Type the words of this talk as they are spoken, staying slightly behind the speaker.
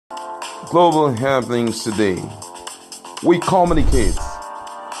Global happenings today. We communicate,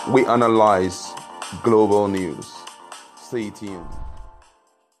 we analyze global news. Stay tuned.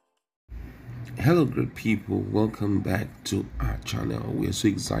 Hello, great people. Welcome back to our channel. We're so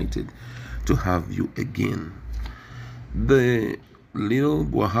excited to have you again. The little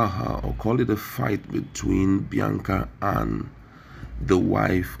brouhaha, or call it a fight, between Bianca and the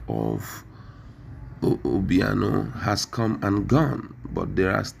wife of Obiano has come and gone, but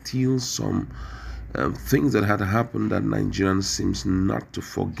there are still some things that had happened that Nigerians seems not to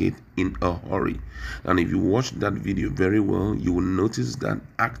forget in a hurry. And if you watch that video very well, you will notice that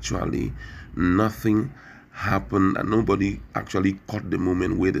actually nothing happened and nobody actually caught the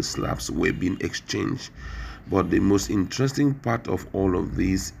moment where the slaps were being exchanged. But the most interesting part of all of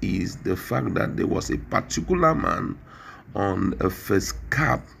this is the fact that there was a particular man on a first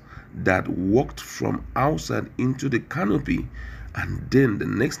cap that walked from outside into the canopy, and then the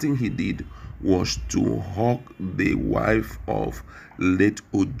next thing he did was to hug the wife of late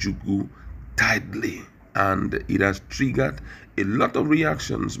Ojukwu tightly, and it has triggered a lot of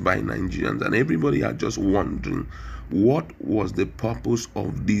reactions by Nigerians, and everybody are just wondering what was the purpose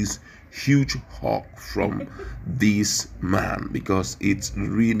of this huge hug from this man, because it's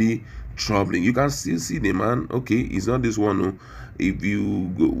really troubling. You can still see the man. Okay, it's not this one who, if you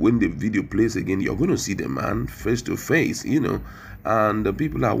go, when the video plays again, you're going to see the man face to face, and the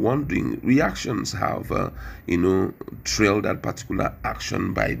people are wondering. Reactions have trailed that particular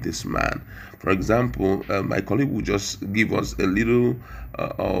action by this man. For example, my colleague will just give us a little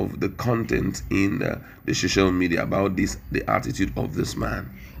of the content in the social media about the attitude of this man.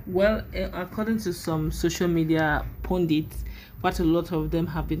 Well, according to some social media pundits, quite a lot of them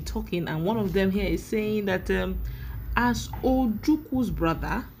have been talking, and one of them here is saying that as Ojukwu's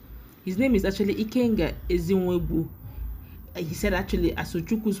brother, his name is actually Ikenga Ezinwegbu. He said, actually, as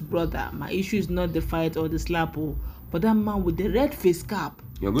Ojukwu's brother, my issue is not the fight or the slap, but that man with the red face cap.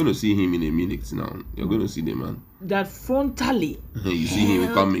 You're going to see him in a minute now. You're going to see the man That frontally you see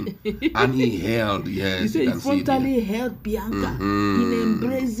him coming, and he held, yes, he said he frontally held Bianca in an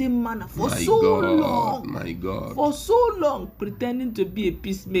embracing manner for long. My God, for so long, pretending to be a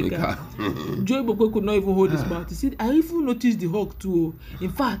peacemaker. Joy Boko could not even hold his mouth. He said, I even noticed the hug too.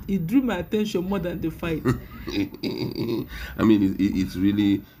 In fact, it drew my attention more than the fight. I mean, it's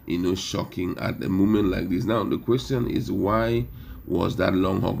really shocking at a moment like this. Now the question is, why was that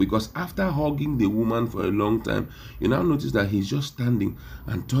long hug? Because after hugging the woman for a long time, you now notice that he's just standing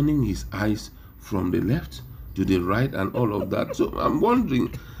and turning his eyes from the left to the right and all of that. So I'm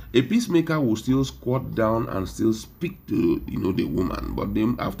wondering, a peacemaker will still squat down and still speak to the woman, but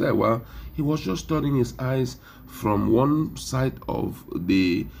then after a while he was just turning his eyes from one side of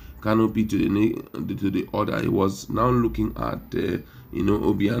the canopy to the other. He was now looking at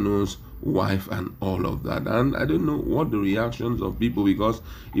Obiano's wife and all of that. And I don't know what the reactions of people, because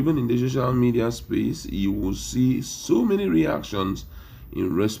even in the social media space you will see so many reactions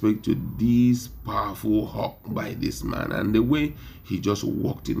in respect to this powerful hug by this man, and the way he just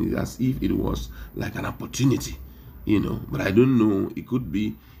walked in it as if it was like an opportunity, but I don't know. It could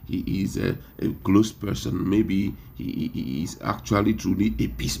be he is a close person. Maybe he is actually truly a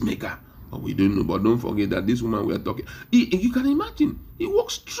peacemaker, but we don't know. But don't forget that this woman we are talking, you can imagine, he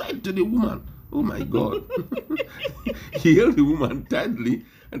walked straight to the woman. Oh my God. He held the woman tightly,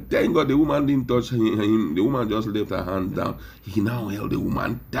 and thank God the woman didn't touch him. The woman just left her hand down. He now held the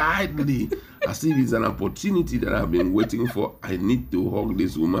woman tightly, as if it's an opportunity that I've been waiting for. I need to hug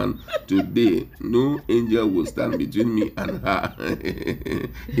this woman today. No angel will stand between me and her.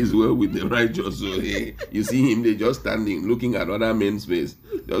 He's well with the righteous. So you see him, they just standing, looking at other men's face.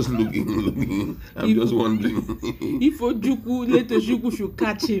 Just looking. I'm just wondering. If Ojukwu, later Ojukwu should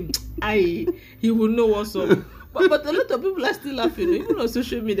catch him, he will know what's up. But a lot of people are still laughing, even on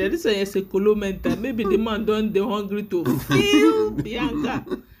social media. This is a colomenta. Maybe the man don't the hungry to feel Bianca.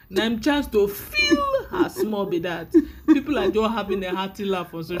 Now I'm chance to feel how small be that. People are just having a hearty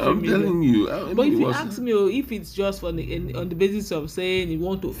laugh on social media. I'm telling you. But if you ask me, if it's just on the basis of saying you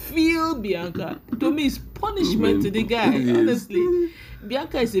want to feel Bianca, to me it's punishment to the guy. Yes. Honestly.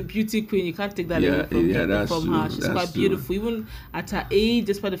 Bianca is a beauty queen. You can't take that away from her. She's quite beautiful, even at her age.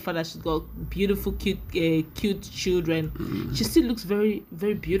 Despite the fact that she's got beautiful, cute children, she still looks very,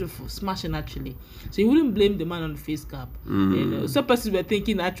 very beautiful, smashing actually. So you wouldn't blame the man on the face cap. Some persons were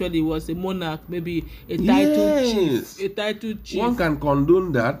thinking actually it was a monarch, maybe a titled chief. One can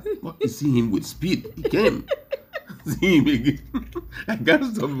condone that, but you see him with speed. He came. See him again. I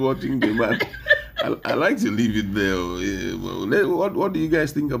can't stop watching the man. I like to leave it there. What do you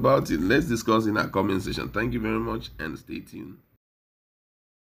guys think about it? Let's discuss in our comment section. Thank you very much and stay tuned.